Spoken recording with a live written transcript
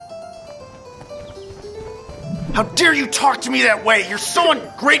How dare you talk to me that way? You're so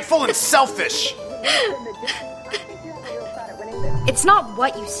ungrateful and selfish. It's not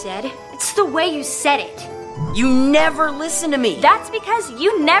what you said. It's the way you said it. You never listen to me. That's because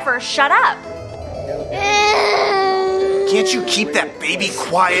you never shut up. Can't you keep that baby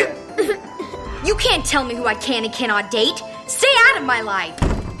quiet? You can't tell me who I can and cannot date. Stay out of my life.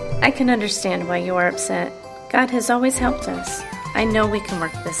 I can understand why you are upset. God has always helped us. I know we can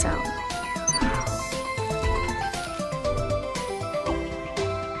work this out.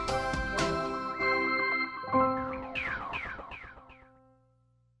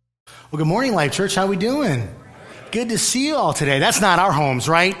 Well, good morning, Life Church. How we doing? Good to see you all today. That's not our homes,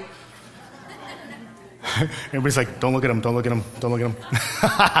 right? Everybody's like, don't look at them, don't look at them, don't look at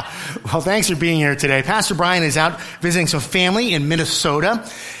them. Well, thanks for being here today. Pastor Brian is out visiting some family in Minnesota.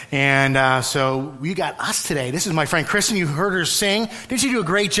 And so we got us today. This is my friend Kristen. You heard her sing. Didn't she do a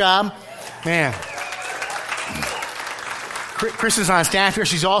great job? Man. Kristen's on staff here.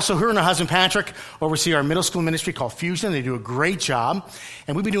 She's also, her and her husband Patrick oversee our middle school ministry called Fusion. They do a great job.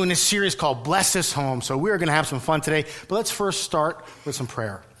 And we've been doing this series called Bless This Home. So we're going to have some fun today. But let's first start with some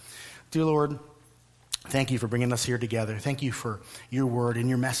prayer. Dear Lord, thank you for bringing us here together. Thank you for your word and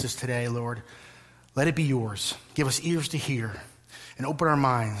your message today, Lord. Let it be yours. Give us ears to hear and open our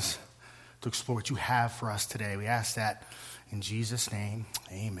minds to explore what you have for us today. We ask that in Jesus' name.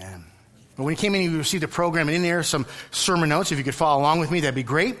 Amen. But when you came in, you received a program, and in there some sermon notes. If you could follow along with me, that'd be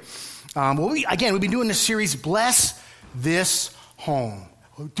great. We've been doing this series, Bless This Home.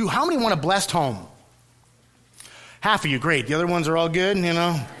 How many want a blessed home? Half of you, great. The other ones are all good, you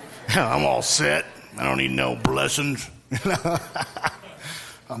know. I'm all set. I don't need no blessings.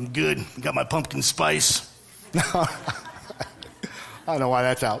 I'm good. Got my pumpkin spice. I don't know why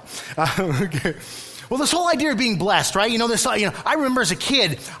that's out. Okay. Well, this whole idea of being blessed, right? I remember as a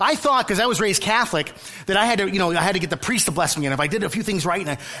kid, I thought, because I was raised Catholic, that I had to get the priest to bless me. And if I did a few things right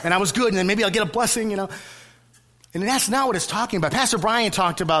and I was good, and then maybe I'll get a blessing, And that's not what it's talking about. Pastor Brian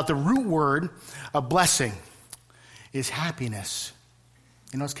talked about the root word of blessing is happiness.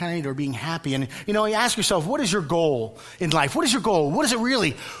 It's kind of neat, or being happy. And, you ask yourself, what is your goal in life? What is your goal? What is it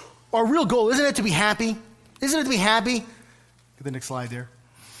really? Our real goal, isn't it to be happy? Isn't it to be happy? Get the next slide there.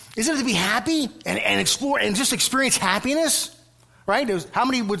 Isn't it to be happy and explore and just experience happiness? Right? How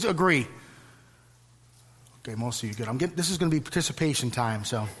many would agree? Okay, most of you good. This is going to be participation time,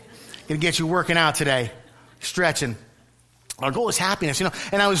 so I'm going to get you working out today, stretching. Our goal is happiness,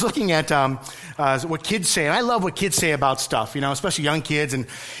 And I was looking at what kids say, and I love what kids say about stuff, especially young kids.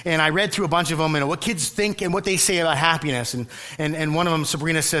 And I read through a bunch of them, and what kids think and what they say about happiness. And one of them,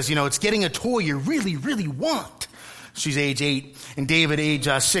 Sabrina, says, it's getting a toy you really, really want. She's age 8, and David, age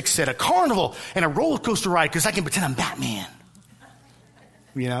 6, said a carnival and a roller coaster ride because I can pretend I'm Batman.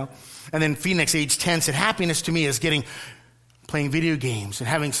 And then Phoenix, age 10, said happiness to me is playing video games and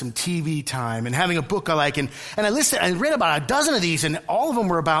having some TV time and having a book I like. And I read about a dozen of these, and all of them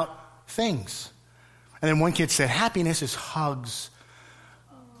were about things. And then one kid said happiness is hugs.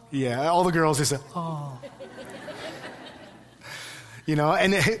 Yeah, all the girls just said, oh.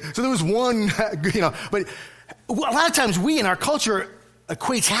 And so there was one, but a lot of times we in our culture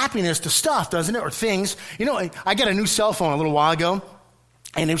equates happiness to stuff, doesn't it? Or things. I got a new cell phone a little while ago,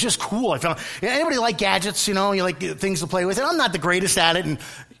 and it was just cool. I found, anybody like gadgets, you like things to play with? And I'm not the greatest at it, and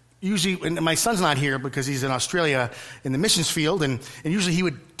usually, and my son's not here because he's in Australia in the missions field, and usually he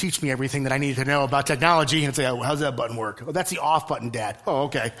would teach me everything that I needed to know about technology, and say, oh, how's that button work? Oh, that's the off button, Dad. Oh,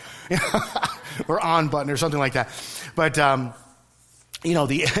 okay. Or on button or something like that. But,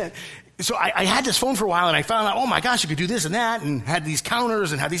 so I had this phone for a while, and I found out, oh my gosh, you could do this and that, and had these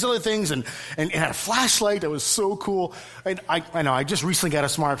counters and had these other things, and had a flashlight that was so cool. And I know, I just recently got a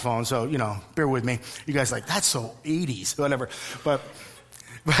smartphone, so, bear with me. You guys are like, that's so 80s, whatever. But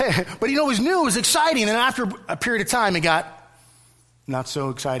it was new, it was exciting, and then after a period of time, it got not so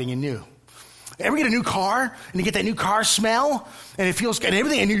exciting and new. Ever get a new car, and you get that new car smell, and it feels good, and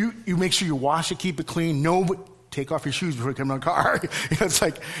everything, and you make sure you wash it, keep it clean, take off your shoes before you come in the car. It's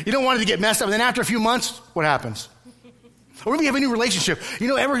like, you don't want it to get messed up. And then after a few months, what happens? Or maybe you have a new relationship.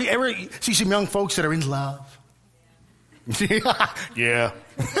 Ever see some young folks that are in love? Yeah.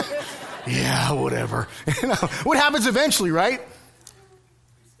 Yeah, whatever. What happens eventually, right?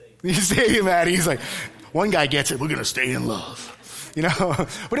 You stay mad. He's like, one guy gets it. We're going to stay in love.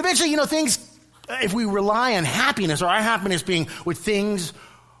 But eventually, things, if we rely on happiness, or our happiness being with things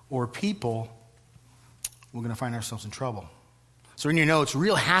or people, we're going to find ourselves in trouble. So in your notes,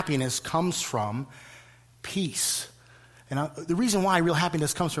 real happiness comes from peace. And the reason why real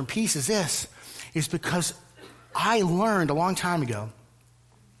happiness comes from peace is because I learned a long time ago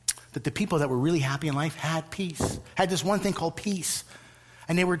that the people that were really happy in life had peace, had this one thing called peace.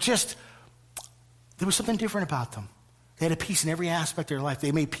 And there was something different about them. They had a peace in every aspect of their life.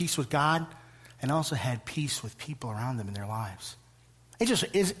 They made peace with God and also had peace with people around them in their lives.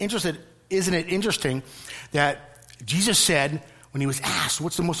 Isn't it interesting that Jesus said when he was asked,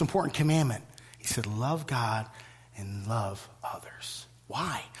 what's the most important commandment? He said, love God and love others.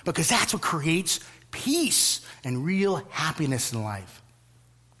 Why? Because that's what creates peace and real happiness in life.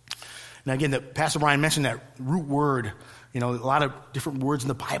 Now again, Pastor Brian mentioned that root word. A lot of different words in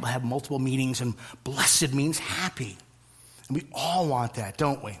the Bible have multiple meanings, and blessed means happy. And we all want that,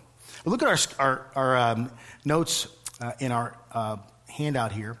 don't we? But look at our notes in our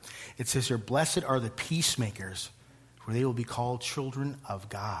handout here. It says here, blessed are the peacemakers, for they will be called children of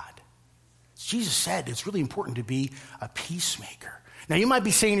God. Jesus said it's really important to be a peacemaker. Now, you might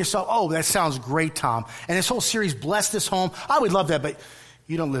be saying to yourself, oh, that sounds great, Tom. And this whole series, Bless This Home, I would love that, but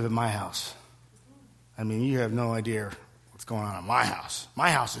you don't live in my house. I mean, you have no idea what's going on in my house. My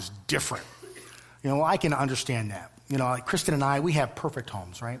house is different. I can understand that. Like Kristen and I, we have perfect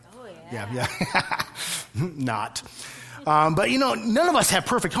homes, right? Oh, yeah. Yeah. Not. But, none of us have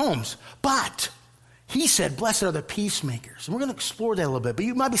perfect homes. But he said, blessed are the peacemakers. And we're going to explore that a little bit. But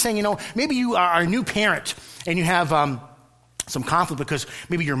you might be saying, maybe you are a new parent and you have some conflict because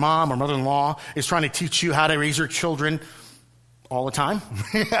maybe your mom or mother-in-law is trying to teach you how to raise your children all the time,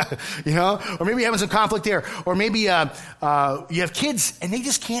 or maybe you're having some conflict there, or maybe you have kids and they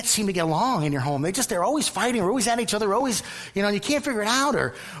just can't seem to get along in your home. They're always fighting, or always at each other, always, you can't figure it out,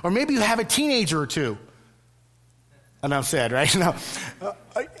 or maybe you have a teenager or two. Enough said, right?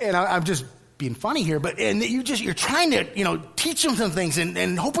 And I'm just being funny here, but you're trying to teach them some things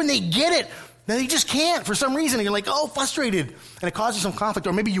and hoping they get it. Then they just can't for some reason. And you're like, frustrated, and it causes some conflict.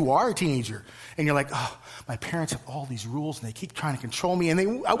 Or maybe you are a teenager and you're like, my parents have all these rules and they keep trying to control me,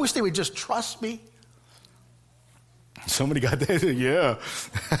 and I wish they would just trust me. Somebody got that? Yeah.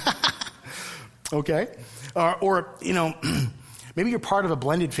 Okay. Or maybe you're part of a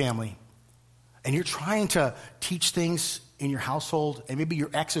blended family and you're trying to teach things in your household, and maybe your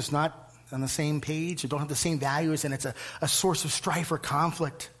ex is not on the same page or don't have the same values, and it's a source of strife or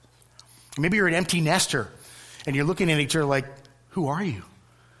conflict. Maybe you're an empty nester and you're looking at each other like, who are you?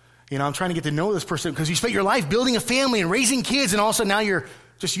 I'm trying to get to know this person because you spent your life building a family and raising kids, and all of a sudden now you're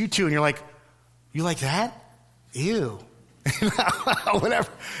just you two, and you're like, you like that? Ew. Whatever.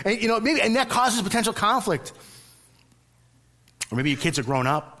 And, maybe, and that causes potential conflict. Or maybe your kids are grown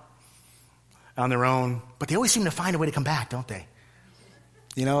up on their own, but they always seem to find a way to come back, don't they?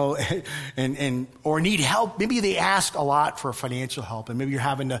 Or need help. Maybe they ask a lot for financial help, and maybe you're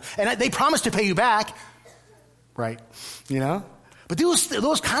having to, and they promise to pay you back, right? But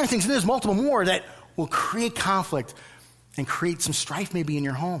those kind of things, and there's multiple more that will create conflict and create some strife maybe in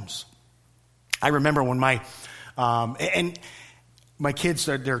your homes. I remember when my kids,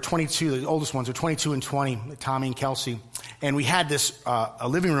 they're 22, the oldest ones are 22 and 20, Tommy and Kelsey. And we had this a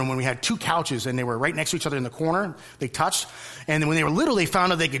living room when we had two couches, and they were right next to each other in the corner. They touched. And then when they were little, they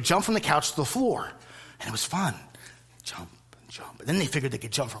found out they could jump from the couch to the floor. And it was fun. Jump and jump. And then they figured they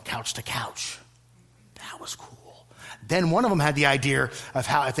could jump from couch to couch. That was cool. Then one of them had the idea of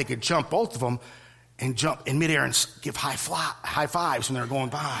how if they could jump, both of them, and jump in midair and give high fives when they were going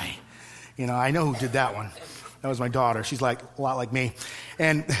by. I know who did that one. That was my daughter. She's like a lot like me.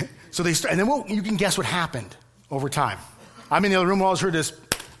 And so they started, and then you can guess what happened over time. I'm in the other room, I always heard this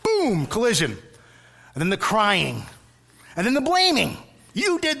boom, collision. And then the crying. And then the blaming.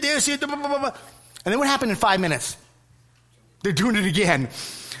 You did this, you did blah, blah, blah, blah. And then what happened in 5 minutes? They're doing it again.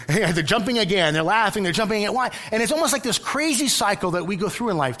 They're jumping again. They're laughing. They're jumping again. Why? And it's almost like this crazy cycle that we go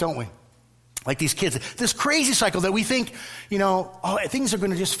through in life, don't we? Like these kids. This crazy cycle that we think, things are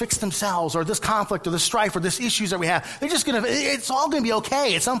going to just fix themselves, or this conflict or this strife or this issues that we have. It's all going to be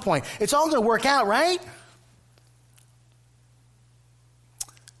okay at some point. It's all going to work out, right?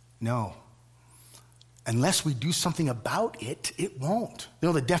 No. Unless we do something about it, it won't.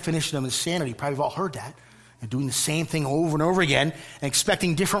 The definition of insanity, probably you've all heard that. And doing the same thing over and over again and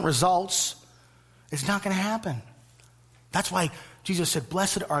expecting different results, it's not going to happen. That's why Jesus said,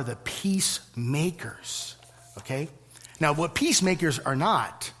 blessed are the peacemakers. Okay? Now, what peacemakers are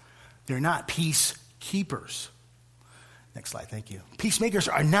not, they're not peacekeepers. Next slide, thank you. Peacemakers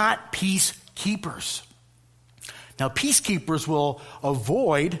are not peacekeepers. Now, peacekeepers will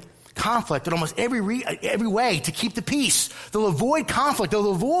avoid conflict in almost every way to keep the peace. They'll avoid conflict.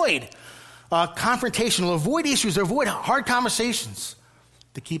 They'll avoid confrontation. They'll avoid issues. They'll avoid hard conversations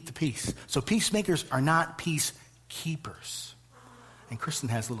to keep the peace. So peacemakers are not peacekeepers. And Kristen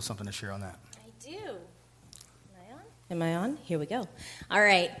has a little something to share on that. I do. Am I on? Here we go. All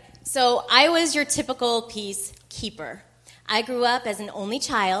right. So I was your typical peacekeeper. I grew up as an only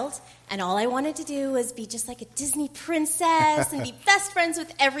child, and all I wanted to do was be just like a Disney princess and be best friends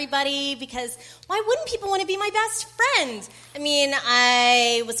with everybody, because why wouldn't people want to be my best friend? I mean,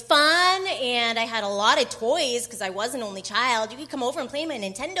 I was fun, and I had a lot of toys because I was an only child. You could come over and play my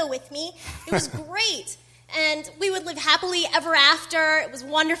Nintendo with me. It was great. And we would live happily ever after. It was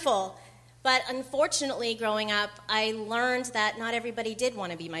wonderful. But unfortunately, growing up, I learned that not everybody did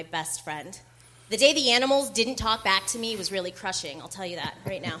want to be my best friend. The day the animals didn't talk back to me was really crushing, I'll tell you that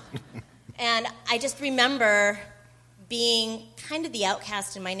right now. And I just remember being kind of the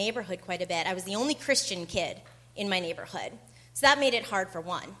outcast in my neighborhood quite a bit. I was the only Christian kid in my neighborhood. So that made it hard for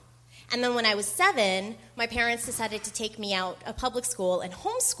one. And then when I was 7, my parents decided to take me out of public school and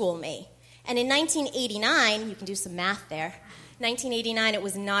homeschool me. And in 1989, you can do some math there, 1989, it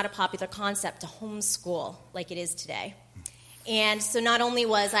was not a popular concept to homeschool like it is today. And so not only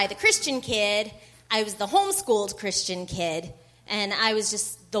was I the Christian kid, I was the homeschooled Christian kid, and I was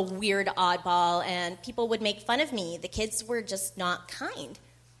just the weird oddball, and people would make fun of me. The kids were just not kind.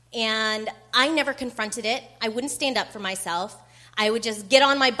 And I never confronted it. I wouldn't stand up for myself. I would just get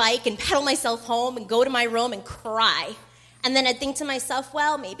on my bike and pedal myself home and go to my room and cry. And then I'd think to myself,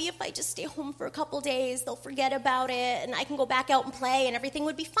 well, maybe if I just stay home for a couple days, they'll forget about it, and I can go back out and play, and everything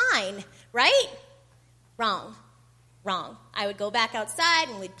would be fine, right? Wrong. I would go back outside,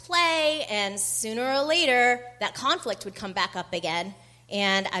 and we'd play, and sooner or later, that conflict would come back up again,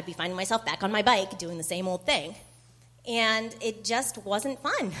 and I'd be finding myself back on my bike doing the same old thing. And it just wasn't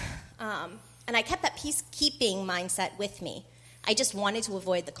fun. And I kept that peacekeeping mindset with me. I just wanted to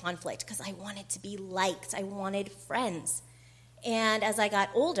avoid the conflict because I wanted to be liked. I wanted friends. And as I got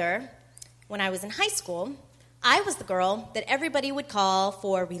older, when I was in high school, I was the girl that everybody would call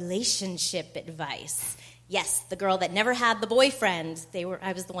for relationship advice. Yes, the girl that never had the boyfriend.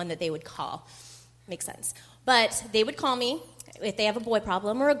 I was the one that they would call. Makes sense. But they would call me if they have a boy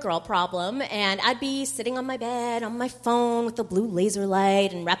problem or a girl problem, and I'd be sitting on my bed on my phone with the blue laser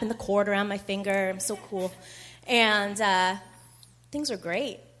light and wrapping the cord around my finger. I'm so cool. And things are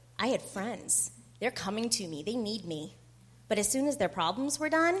great. I had friends. They're coming to me. They need me. But as soon as their problems were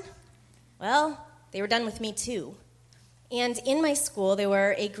done, well, they were done with me too. And in my school, there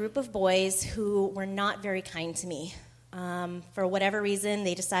were a group of boys who were not very kind to me. For whatever reason,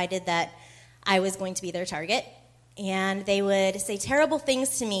 they decided that I was going to be their target. And they would say terrible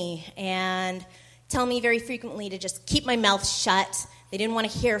things to me and tell me very frequently to just keep my mouth shut. They didn't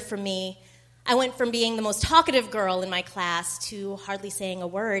want to hear from me. I went from being the most talkative girl in my class to hardly saying a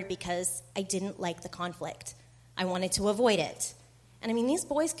word because I didn't like the conflict. I wanted to avoid it. And I mean, these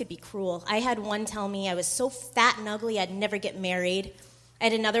boys could be cruel. I had one tell me I was so fat and ugly I'd never get married. I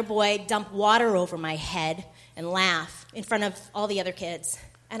had another boy dump water over my head and laugh in front of all the other kids.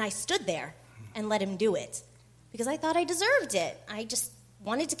 And I stood there and let him do it because I thought I deserved it. I just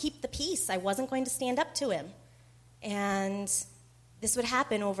wanted to keep the peace. I wasn't going to stand up to him. And this would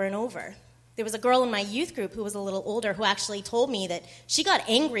happen over and over. There was a girl in my youth group who was a little older who actually told me that she got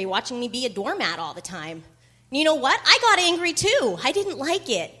angry watching me be a doormat all the time. And you know what? I got angry too. I didn't like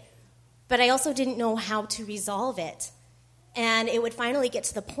it. But I also didn't know how to resolve it. And it would finally get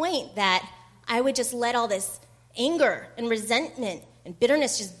to the point that I would just let all this anger and resentment and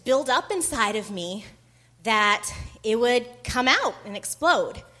bitterness just build up inside of me that it would come out and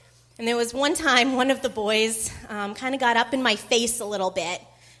explode. And there was one time one of the boys kind of got up in my face a little bit,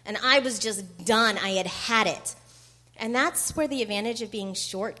 and I was just done. I had it. And that's where the advantage of being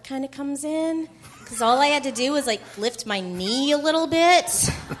short kind of comes in, because all I had to do was lift my knee a little bit,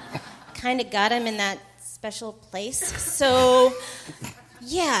 kind of got him in that special place. So,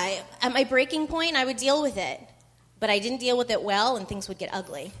 yeah, at my breaking point, I would deal with it. But I didn't deal with it well, and things would get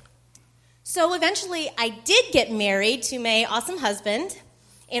ugly. So eventually, I did get married to my awesome husband.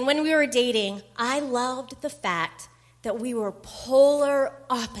 And when we were dating, I loved the fact that we were polar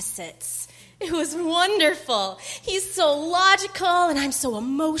opposites. It was wonderful. He's so logical, and I'm so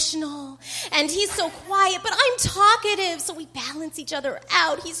emotional. And he's so quiet, but I'm talkative, so we balance each other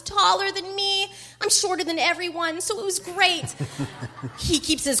out. He's taller than me. I'm shorter than everyone, so it was great. He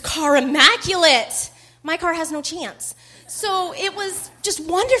keeps his car immaculate. My car has no chance. So it was just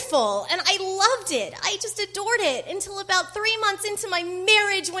wonderful, and I loved it. I just adored it until about 3 months into my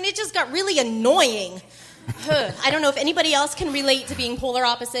marriage when it just got really annoying. I don't know if anybody else can relate to being polar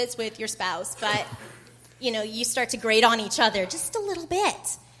opposites with your spouse, but, you start to grate on each other just a little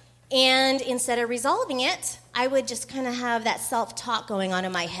bit. And instead of resolving it, I would just kind of have that self-talk going on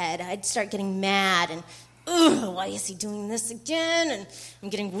in my head. I'd start getting mad and, why is he doing this again? And I'm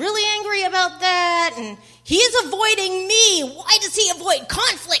getting really angry about that. And he's avoiding me. Why does he avoid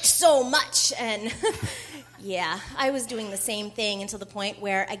conflict so much. And yeah, I was doing the same thing until the point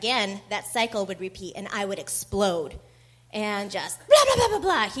where, again, that cycle would repeat and I would explode. And just blah, blah, blah, blah,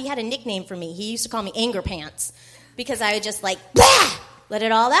 blah. He had a nickname for me. He used to call me Anger Pants because I would just like, blah, let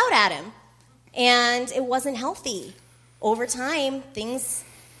it all out at him. And it wasn't healthy. Over time, things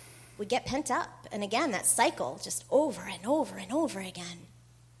would get pent up. And again, that cycle just over and over and over again.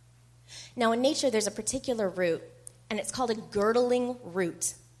 Now, in nature, there's a particular root, and it's called a girdling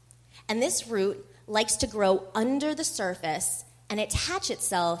root. And this root likes to grow under the surface and attach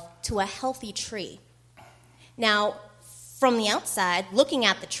itself to a healthy tree. Now, from the outside, looking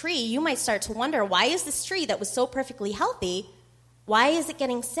at the tree, you might start to wonder, why is this tree that was so perfectly healthy, why is it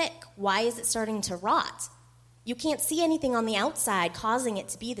getting sick? Why is it starting to rot? You can't see anything on the outside causing it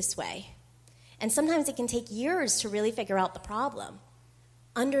to be this way. And sometimes it can take years to really figure out the problem.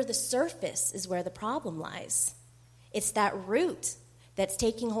 Under the surface is where the problem lies. It's that root that's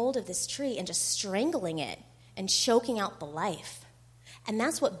taking hold of this tree and just strangling it and choking out the life. And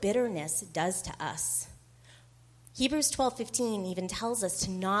that's what bitterness does to us. Hebrews 12:15 even tells us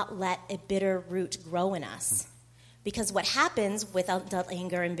to not let a bitter root grow in us. Because what happens with adult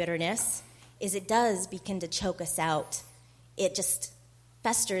anger and bitterness is it does begin to choke us out. It just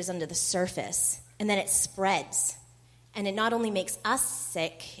festers under the surface, and then it spreads. And it not only makes us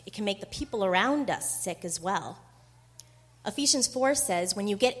sick, it can make the people around us sick as well. Ephesians 4 says, when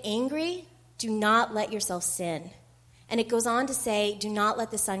you get angry, do not let yourself sin. And it goes on to say, do not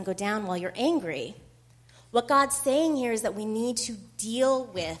let the sun go down while you're angry. What God's saying here is that we need to deal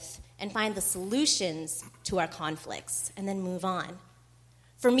with and find the solutions to our conflicts and then move on.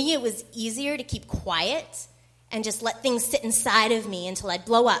 For me, it was easier to keep quiet and just let things sit inside of me until I'd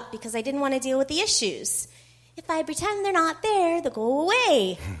blow up because I didn't want to deal with the issues. If I pretend they're not there, they'll go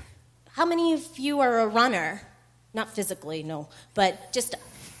away. How many of you are a runner? Not physically, no, but just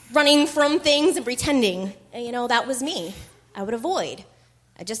running from things and pretending. You know, that was me. I would avoid.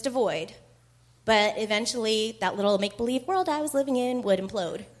 I just avoid. But eventually, that little make-believe world I was living in would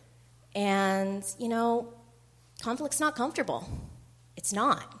implode. And, you know, conflict's not comfortable. It's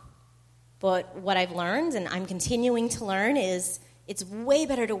not. But what I've learned, and I'm continuing to learn, is it's way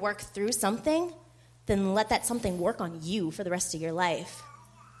better to work through something than let that something work on you for the rest of your life.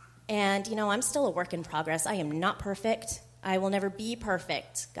 And, you know, I'm still a work in progress. I am not perfect. I will never be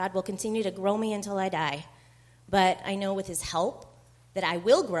perfect. God will continue to grow me until I die. But I know with his help that I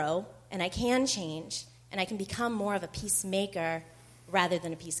will grow, and I can change, and I can become more of a peacemaker rather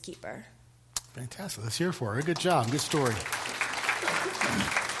than a peacekeeper. Fantastic. Let's hear it for her. Good job. Good story.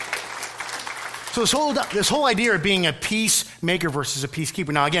 So this whole idea of being a peacemaker versus a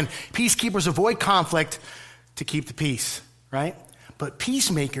peacekeeper. Now, again, peacekeepers avoid conflict to keep the peace, right? But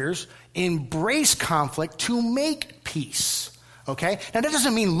peacemakers embrace conflict to make peace, okay? Now, that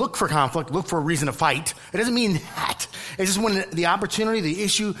doesn't mean look for conflict, look for a reason to fight. It doesn't mean that. It's just when the opportunity, the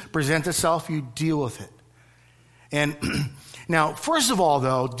issue presents itself, you deal with it. And now, first of all,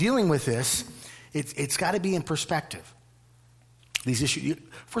 though, dealing with this, it's got to be in perspective. These issues.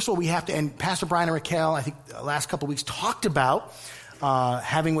 First of all, we have to, and Pastor Brian and Raquel, I think the last couple of weeks, talked about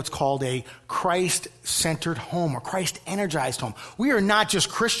having what's called a Christ-centered home or Christ-energized home. We are not just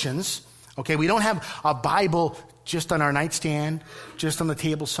Christians, okay? We don't have a Bible just on our nightstand, just on the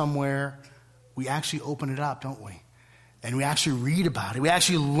table somewhere. We actually open it up, don't we? And we actually read about it. We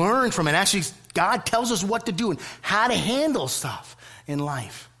actually learn from it. Actually, God tells us what to do and how to handle stuff in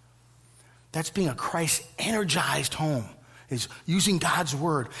life. That's being a Christ-energized home, is using God's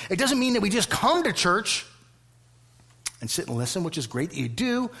word. It doesn't mean that we just come to church and sit and listen, which is great that you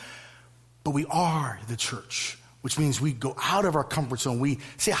do, but we are the church, which means we go out of our comfort zone. We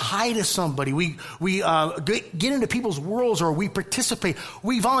say hi to somebody. We get into people's worlds, or we participate.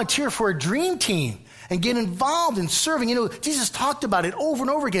 We volunteer for a dream team and get involved in serving. You know, Jesus talked about it over and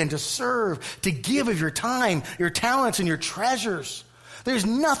over again, to serve, to give of your time, your talents, and your treasures. There's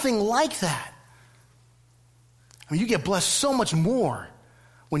nothing like that. I mean, you get blessed so much more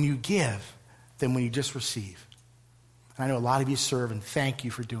when you give than when you just receive. And I know a lot of you serve, and thank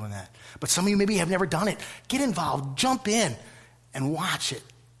you for doing that. But some of you maybe have never done it. Get involved, jump in, and watch it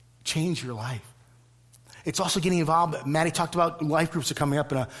change your life. It's also getting involved. Maddie talked about life groups are coming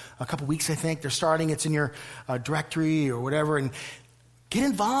up in a couple weeks, I think. They're starting. It's in your directory or whatever. And get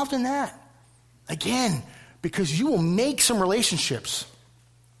involved in that. Again, because you will make some relationships.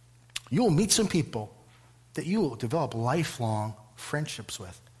 You will meet some people that you will develop lifelong friendships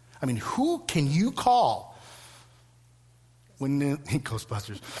with. I mean, who can you call when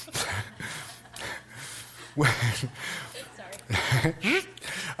Ghostbusters?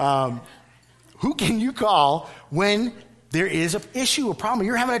 Who can you call when there is an issue, a problem,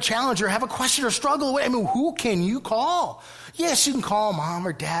 you're having a challenge, or have a question or struggle, I mean, who can you call? Yes, you can call mom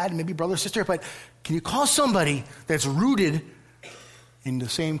or dad, maybe brother or sister, but can you call somebody that's rooted in the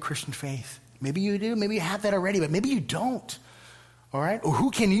same Christian faith? Maybe you do, maybe you have that already, but maybe you don't. All right? Or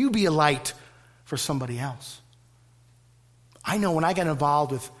who can you be a light for somebody else? I know when I got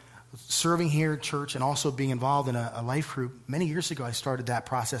involved with serving here at church and also being involved in a life group, many years ago I started that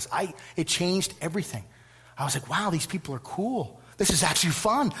process. It changed everything. I was like, wow, these people are cool. This is actually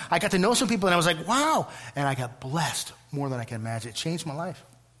fun. I got to know some people and I was like, wow. And I got blessed more than I can imagine. It changed my life.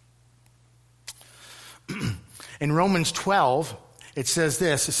 In Romans 12, it says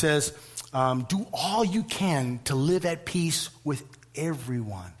this. It says, do all you can to live at peace with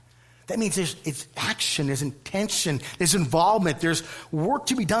everyone. That means it's action, there's intention, there's involvement, there's work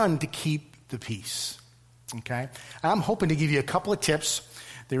to be done to keep the peace. Okay? I'm hoping to give you a couple of tips.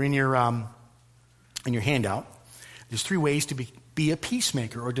 They're in your handout. There's 3 ways to be a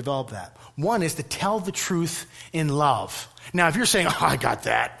peacemaker or develop that. One is to tell the truth in love. Now, if you're saying, oh, I got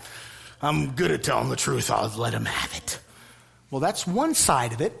that. I'm good at telling the truth. I'll let him have it. Well, that's one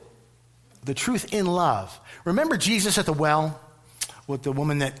side of it. The truth in love. Remember Jesus at the well with the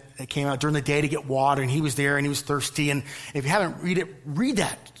woman that came out during the day to get water, and he was there and he was thirsty. And if you haven't read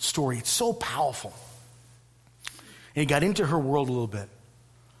that story. It's so powerful. And he got into her world a little bit.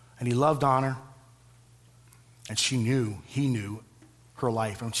 And he loved on her. And he knew her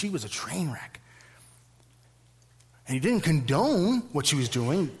life. And she was a train wreck. And he didn't condone what she was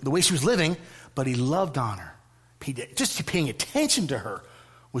doing, the way she was living, but he loved on her. Just paying attention to her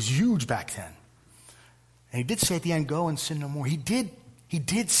was huge back then. And he did say at the end, go and sin no more. He did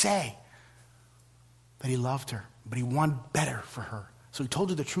say that he loved her, but he wanted better for her. So he told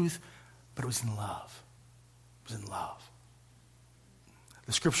her the truth, but it was in love. It was in love.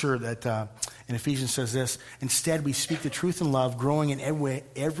 The scripture that in Ephesians says this, instead we speak the truth in love, growing in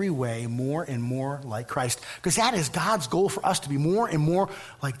every way more and more like Christ. Because that is God's goal for us, to be more and more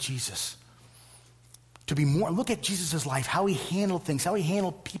like Jesus. To be more, look at Jesus' life, how he handled things, how he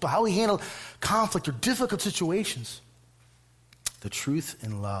handled people, how he handled conflict or difficult situations. The truth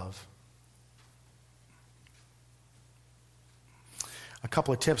in love. A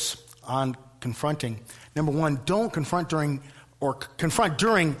couple of tips on confronting. Number 1, don't confront during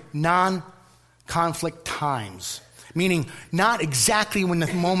non-conflict times. Meaning not exactly when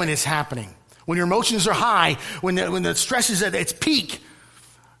the moment is happening. When your emotions are high, when the stress is at its peak.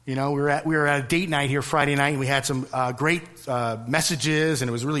 You know, we were at a date night here Friday night, and we had some great messages, and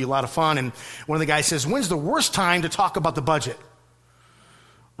it was really a lot of fun. And one of the guys says, when's the worst time to talk about the budget?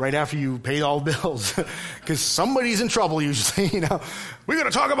 Right after you pay all the bills. Because somebody's in trouble usually, you know. We're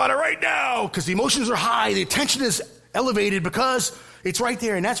going to talk about it right now because the emotions are high, the attention is elevated because it's right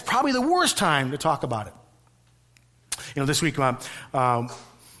there. And that's probably the worst time to talk about it. You know, this week, my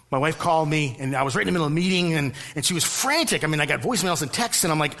wife called me, and I was right in the middle of a meeting, and she was frantic. I mean, I got voicemails and texts,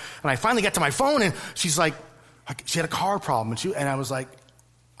 and I finally got to my phone, and she's like, she had a car problem, and I was like,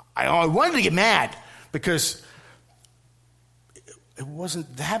 I wanted to get mad because it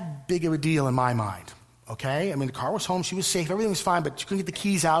wasn't that big of a deal in my mind, okay? I mean, the car was home, she was safe, everything was fine, but she couldn't get the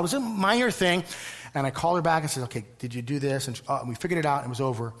keys out. It was a minor thing, and I called her back and said, okay, did you do this? And we figured it out, and it was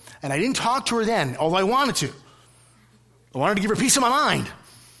over. And I didn't talk to her then, although I wanted to. I wanted to give her peace of my mind.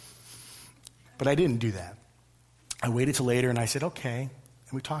 But I didn't do that. I waited till later, and I said, okay,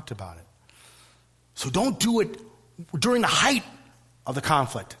 and we talked about it. So don't do it during the height of the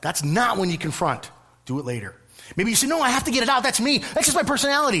conflict. That's not when you confront. Do it later. Maybe you say, no, I have to get it out. That's me. That's just my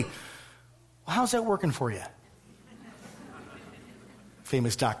personality. Well, how's that working for you?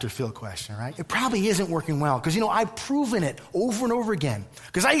 Famous Dr. Phil question, right? It probably isn't working well because, you know, I've proven it over and over again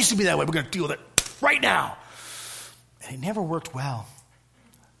because I used to be that way. We're going to deal with it right now. And it never worked well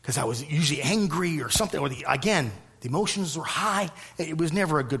because I was usually angry or something. Or the emotions were high. It was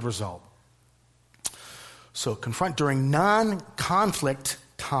never a good result. So confront during non-conflict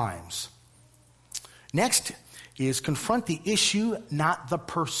times. Next is confront the issue, not the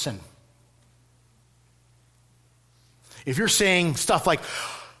person. If you're saying stuff like,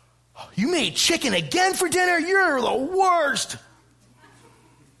 you made chicken again for dinner? You're the worst.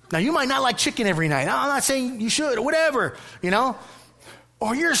 Now, you might not like chicken every night. I'm not saying you should or whatever, you know.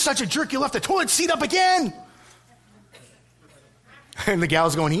 Or you're such a jerk, you left the toilet seat up again. And the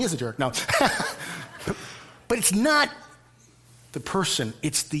gal's going, he is a jerk. No. But it's not the person.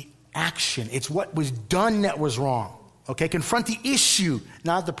 It's the action. It's what was done that was wrong. Okay? Confront the issue,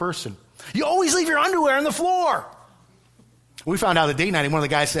 not the person. You always leave your underwear on the floor. We found out at date night, and one of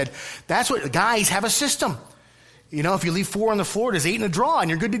the guys said, that's what, the guys have a system. You know, if you leave 4 on the floor, there's 8 in a drawer, and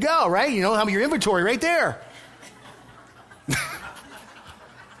you're good to go, right? You know, have your inventory right there.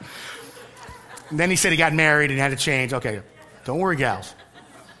 And then he said he got married and had to change. Okay, don't worry, gals.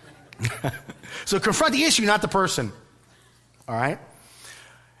 So confront the issue, not the person. All right?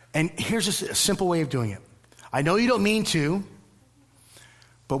 And here's just a simple way of doing it. I know you don't mean to,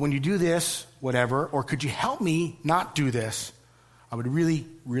 but when you do this, whatever, or could you help me not do this, I would really,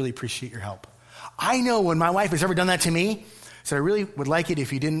 really appreciate your help. I know when my wife has ever done that to me, said, I really would like it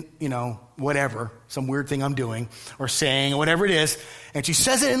if you didn't, whatever, some weird thing I'm doing or saying or whatever it is. And she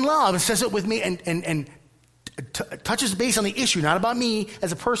says it in love and says it with me and touches base on the issue, not about me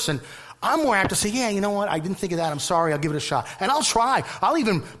as a person. I'm more apt to say, yeah, you know what? I didn't think of that. I'm sorry. I'll give it a shot. And I'll try. I'll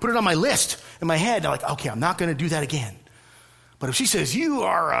even put it on my list in my head. I'm like, okay, I'm not going to do that again. But if she says, you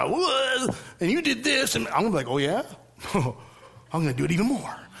are, and you did this, and I'm going to be like, oh, yeah? I'm going to do it even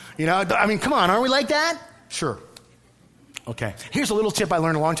more. Come on. Aren't we like that? Sure. Okay. Here's a little tip I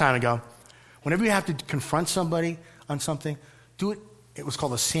learned a long time ago. Whenever you have to confront somebody on something, do it. It was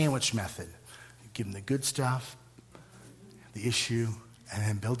called the sandwich method. You give them the good stuff, the issue, and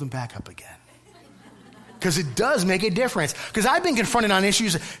then build them back up again. Because it does make a difference. Because I've been confronted on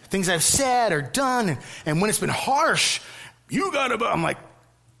issues, things I've said or done, and when it's been harsh, I'm like,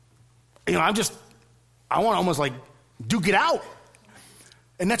 I want to almost like duke it out.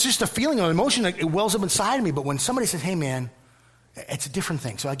 And that's just a feeling or emotion that it wells up inside of me. But when somebody says, hey, man, it's a different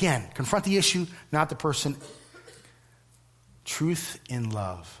thing. So again, confront the issue, not the person. Truth in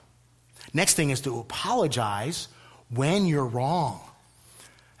love. Next thing is to apologize when you're wrong.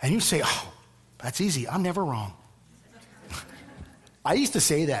 And you say, oh, that's easy. I'm never wrong. I used to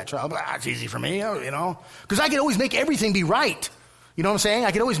say that. It's easy for me, because I could always make everything be right. You know what I'm saying?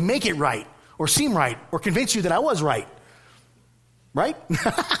 I could always make it right or seem right or convince you that I was right. Right?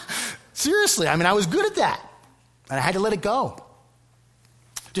 Seriously. I was good at that. And I had to let it go.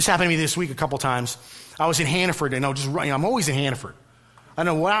 Just happened to me this week a couple times. I was in Hannaford, and I'm always in Hannaford. I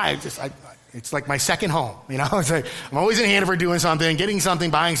don't know why. It's like my second home. It's like I'm always in Hannaford doing something, getting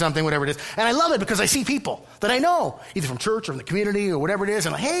something, buying something, whatever it is. And I love it because I see people that I know, either from church or from the community or whatever it is.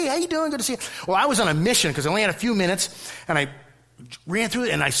 And I'm like, hey, how you doing? Good to see you. Well, I was on a mission because I only had a few minutes, and I ran through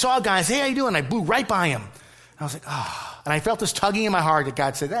it, and I saw a guy and say, hey, how you doing? And I blew right by him. And I was like, oh. And I felt this tugging in my heart that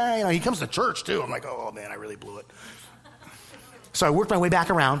God said, he comes to church too. I'm like, oh, man, I really blew it. So I worked my way back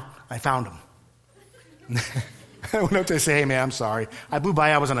around. I found him. I went up to say, hey, man, I'm sorry. I blew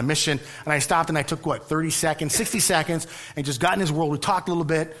by. I was on a mission. And I stopped and I took, 30 seconds, 60 seconds, and just got in his world. We talked a little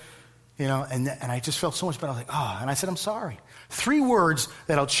bit, and I just felt so much better. I was like, oh, and I said, I'm sorry. 3 words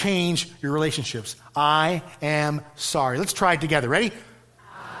that'll change your relationships. I am sorry. Let's try it together. Ready?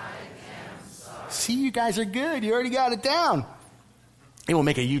 I am sorry. See, you guys are good. You already got it down. It will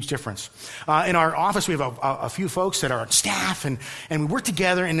make a huge difference. In our office, we have a few folks that are on staff, and we work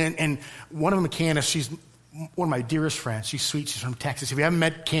together. And one of them, Candace, she's one of my dearest friends. She's sweet. She's from Texas. If you haven't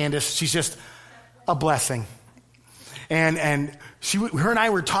met Candace, she's just a blessing. And her and I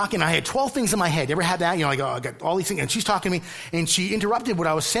were talking. I had 12 things in my head. You ever had that? I got all these things. And she's talking to me, and she interrupted what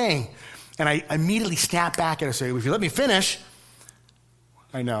I was saying. And I immediately snapped back at her and said, if you let me finish.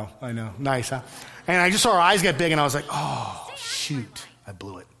 I know. Nice, huh? And I just saw her eyes get big, and I was like, oh, shoot. I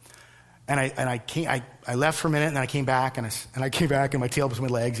blew it. And I left for a minute, and then I came back, and I came back, and my tail was my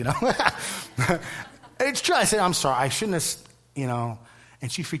legs, It's true. I said, I'm sorry. I shouldn't have,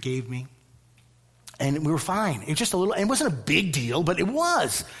 and she forgave me. And we were fine. It was just it wasn't a big deal, but it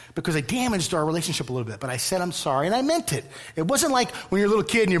was because I damaged our relationship a little bit. But I said, I'm sorry, and I meant it. It wasn't like when you're a little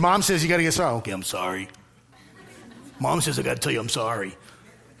kid and your mom says you got to get sorry. Okay, I'm sorry. Mom says I got to tell you I'm sorry.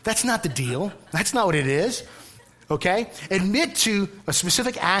 That's not the deal. That's not what it is. Okay? Admit to a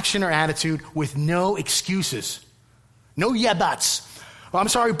specific action or attitude with no excuses. No yeah buts. Well, I'm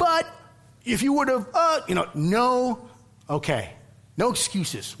sorry, but if you would have, no. Okay. No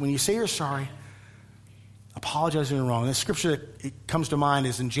excuses. When you say you're sorry, apologize when you're wrong. The scripture that comes to mind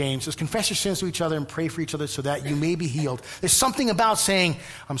is in James. It says, confess your sins to each other and pray for each other so that you may be healed. There's something about saying,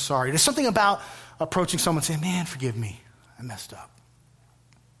 I'm sorry. There's something about approaching someone and saying, man, forgive me. I messed up.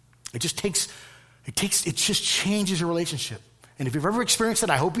 It just changes your relationship. And if you've ever experienced it,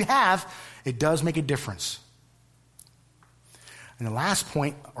 I hope you have, it does make a difference. And the last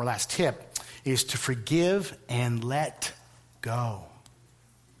point or last tip is to forgive and let go.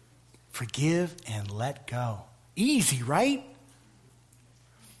 Forgive and let go. Easy, right?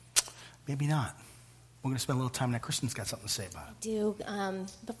 Maybe not. We're going to spend a little time now. Kristen's got something to say about it. I do.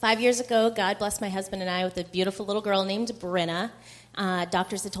 But 5 years ago, God blessed my husband and I with a beautiful little girl named Brenna.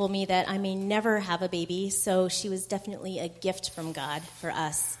 Doctors had told me that I may never have a baby, so she was definitely a gift from God for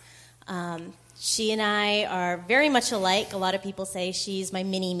us. She and I are very much alike. A lot of people say she's my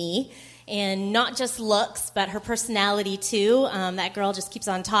mini-me, And not just looks, but her personality, too. That girl just keeps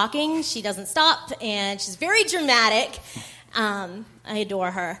on talking. She doesn't stop, and she's very dramatic. I adore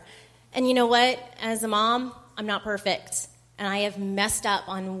her. And you know what? As a mom, I'm not perfect. And I have messed up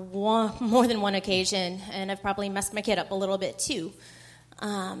on more than one occasion, and I've probably messed my kid up a little bit, too.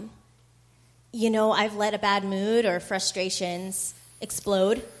 I've let a bad mood or frustrations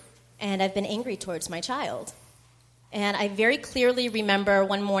explode, and I've been angry towards my child. And I very clearly remember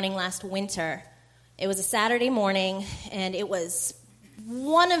one morning last winter. It was a Saturday morning, and it was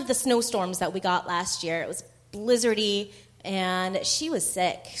one of the snowstorms that we got last year. It was blizzardy, and she was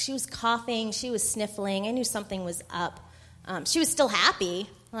sick. She was coughing. She was sniffling. I knew something was up. She was still happy.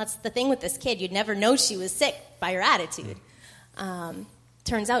 Well, that's the thing with this kid. You'd never know she was sick by her attitude.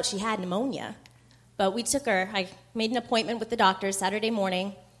 Turns out she had pneumonia. But we took her. I made an appointment with the doctor Saturday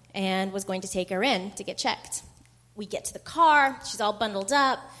morning and was going to take her in to get checked. We get to the car. She's all bundled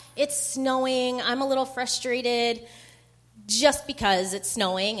up. It's snowing. I'm a little frustrated just because it's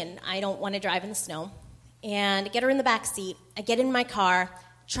snowing and I don't want to drive in the snow. And I get her in the back seat. I get in my car,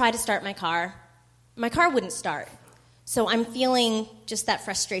 try to start my car. My car wouldn't start. So I'm feeling just that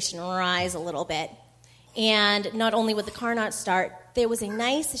frustration rise a little bit. And not only would the car not start, there was a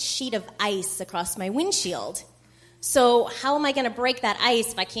nice sheet of ice across my windshield. So how am I going to break that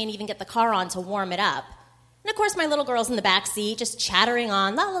ice if I can't even get the car on to warm it up? And, of course, my little girl's in the back seat just chattering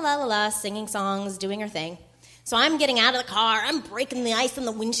on, la, la, la, la, la, singing songs, doing her thing. So I'm getting out of the car. I'm breaking the ice on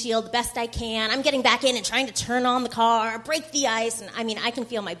the windshield the best I can. I'm getting back in and trying to turn on the car, break the ice. And, I can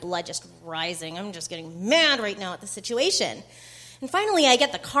feel my blood just rising. I'm just getting mad right now at the situation. And finally, I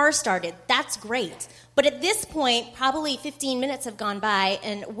get the car started. That's great. But at this point, probably 15 minutes have gone by,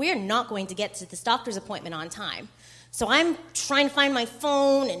 and we're not going to get to this doctor's appointment on time. So I'm trying to find my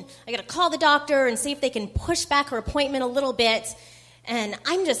phone, and I got to call the doctor and see if they can push back her appointment a little bit. And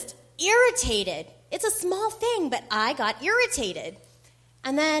I'm just irritated. It's a small thing, but I got irritated.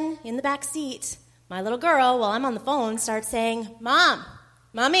 And then in the back seat, my little girl, while I'm on the phone, starts saying, Mom,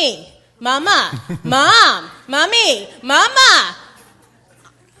 Mommy, Mama, Mom, Mommy, Mama.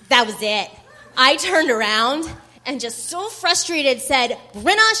 That was it. I turned around and just so frustrated said,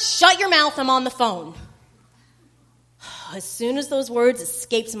 Brenna, shut your mouth, I'm on the phone. As soon as those words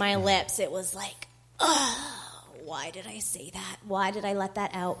escaped my lips, it was like, why did I say that? Why did I let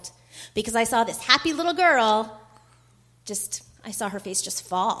that out? Because I saw this happy little girl, I saw her face just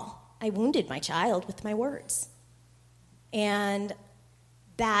fall. I wounded my child with my words. And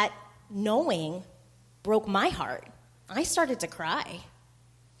that knowing broke my heart. I started to cry.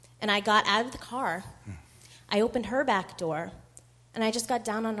 And I got out of the car. I opened her back door, and I just got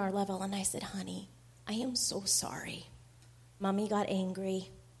down on our level, and I said, honey, I am so sorry. Mommy got angry,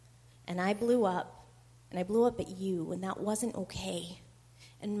 and I blew up, and I blew up at you, and that wasn't okay.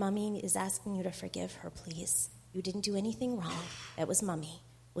 And Mommy is asking you to forgive her, please. You didn't do anything wrong. That was Mommy.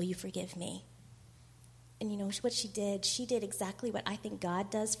 Will you forgive me? And you know what she did? She did exactly what I think God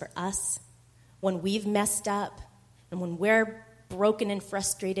does for us when we've messed up and when we're broken and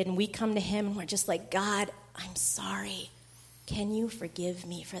frustrated and we come to him and we're just like, God, I'm sorry. Can you forgive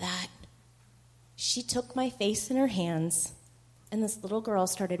me for that? She took my face in her hands, and this little girl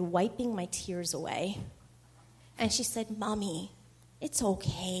started wiping my tears away. And she said, Mommy, it's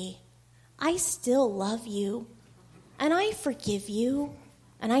okay. I still love you, and I forgive you,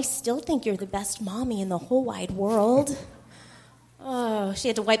 and I still think you're the best mommy in the whole wide world. Oh, she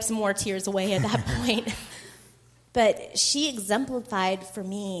had to wipe some more tears away at that point. But she exemplified for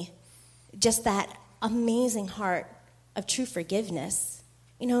me just that amazing heart of true forgiveness.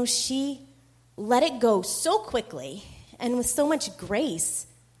 She let it go so quickly and with so much grace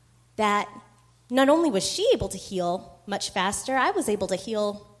that not only was she able to heal much faster, I was able to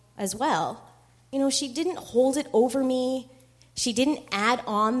heal as well. She didn't hold it over me. She didn't add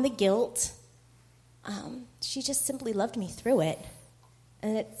on the guilt. She just simply loved me through it.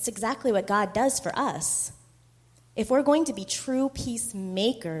 And it's exactly what God does for us. If we're going to be true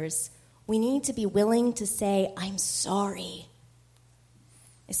peacemakers, we need to be willing to say, I'm sorry.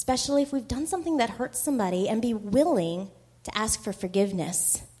 Especially if we've done something that hurts somebody, and be willing to ask for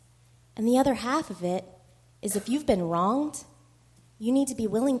forgiveness. And the other half of it is if you've been wronged, you need to be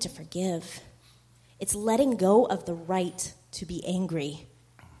willing to forgive. It's letting go of the right to be angry,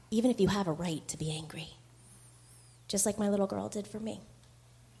 even if you have a right to be angry. Just like my little girl did for me.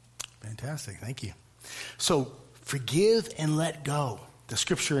 Fantastic. Thank you. So, forgive and let go. The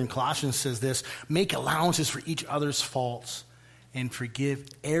scripture in Colossians says this, make allowances for each other's faults and forgive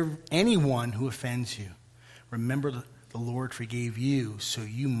anyone who offends you. Remember, the Lord forgave you, so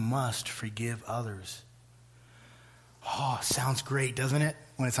you must forgive others. Oh, sounds great, doesn't it?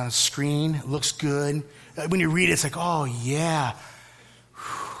 When it's on a screen, it looks good. When you read it, it's like, oh, yeah.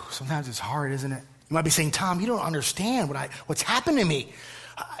 Sometimes it's hard, isn't it? You might be saying, Tom, you don't understand what's happened to me.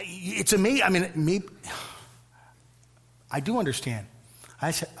 It's amazing. I mean, maybe I do understand.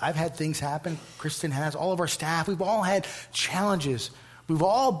 I've had things happen. Kristen has. All of our staff. We've all had challenges. We've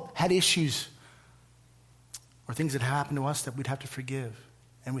all had issues or things that happen to us that we'd have to forgive.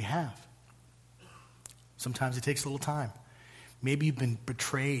 And we have. Sometimes it takes a little time. Maybe you've been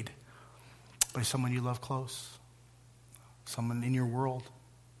betrayed by someone you love close. Someone in your world.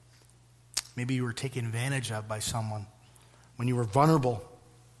 Maybe you were taken advantage of by someone when you were vulnerable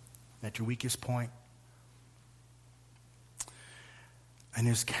at your weakest point. And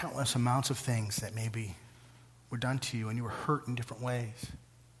there's countless amounts of things that maybe were done to you and you were hurt in different ways.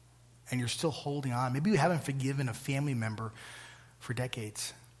 And you're still holding on. Maybe you haven't forgiven a family member for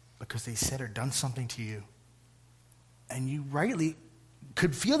decades because they said or done something to you. And you rightly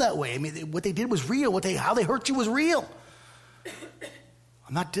could feel that way. I mean, what they did was real. How they hurt you was real.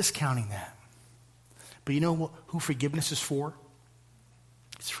 I'm not discounting that. But you know who forgiveness is for?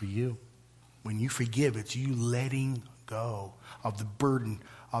 It's for you. When you forgive, it's you letting go of the burden,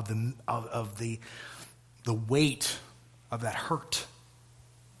 of the weight of that hurt.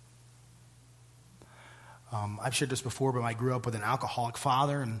 I've shared this before, but I grew up with an alcoholic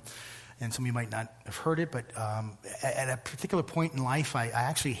father, and some of you might not have heard it, but at a particular point in life, I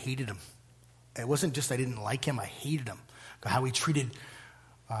actually hated him. It wasn't just I didn't like him, I hated him. How he treated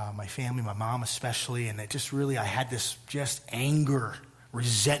my family, my mom especially, and it just really, I had this just anger,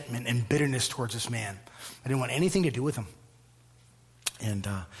 resentment, and bitterness towards this man. I didn't want anything to do with him.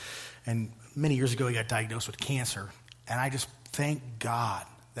 And many years ago, he got diagnosed with cancer, and I just thank God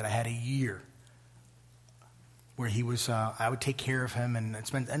that I had a year where he was, I would take care of him, and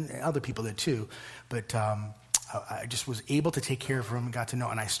other people did too, but I just was able to take care of him and got to know,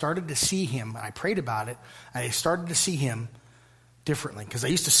 and I started to see him, and I prayed about it, and I started to see him differently, because I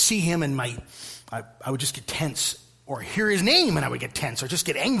used to see him and I would just get tense, or hear his name and I would get tense, or just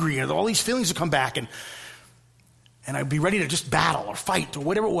get angry, and all these feelings would come back, and I'd be ready to just battle or fight or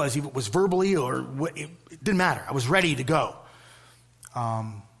whatever it was, if it was verbally or it didn't matter. I was ready to go.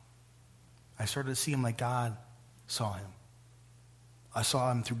 I started to see him like God saw him. I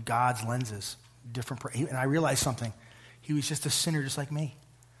saw him through God's lenses, and I realized something. He was just a sinner just like me.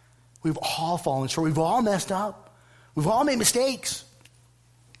 We've all fallen short. We've all messed up. We've all made mistakes.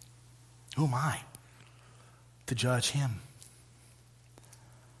 Who am I to judge him?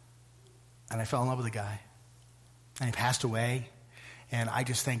 And I fell in love with the guy. And he passed away. And I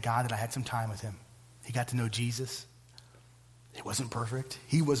just thank God that I had some time with him. He got to know Jesus. He wasn't perfect.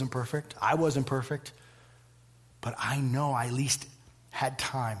 He wasn't perfect. I wasn't perfect. But I know I at least had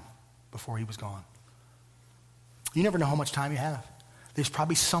time before he was gone. You never know how much time you have. There's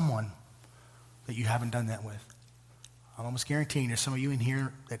probably someone that you haven't done that with. I'm almost guaranteeing there's some of you in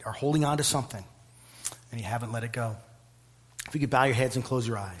here that are holding on to something and you haven't let it go. If you could bow your heads and close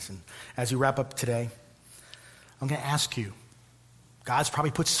your eyes. And as you wrap up today, I'm going to ask you, God's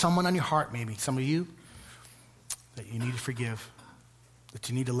probably put someone on your heart, maybe some of you, that you need to forgive, that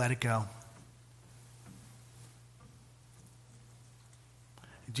you need to let it go.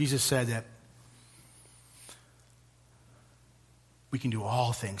 Jesus said that we can do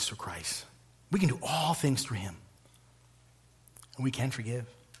all things through Christ. We can do all things through him. And we can forgive.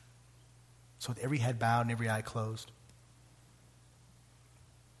 So with every head bowed and every eye closed,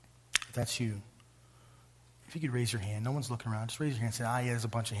 if that's you, if you could raise your hand. No one's looking around. Just raise your hand and say, yeah, there's a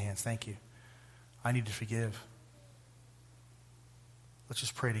bunch of hands. Thank you. I need to forgive. Let's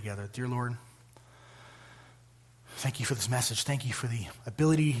just pray together. Dear Lord, thank you for this message. Thank you for the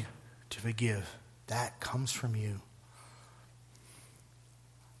ability to forgive. That comes from you.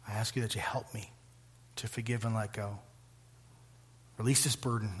 I ask you that you help me to forgive and let go. Release this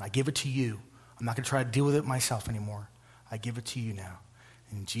burden. I give it to you. I'm not going to try to deal with it myself anymore. I give it to you now.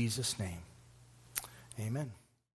 In Jesus' name, amen.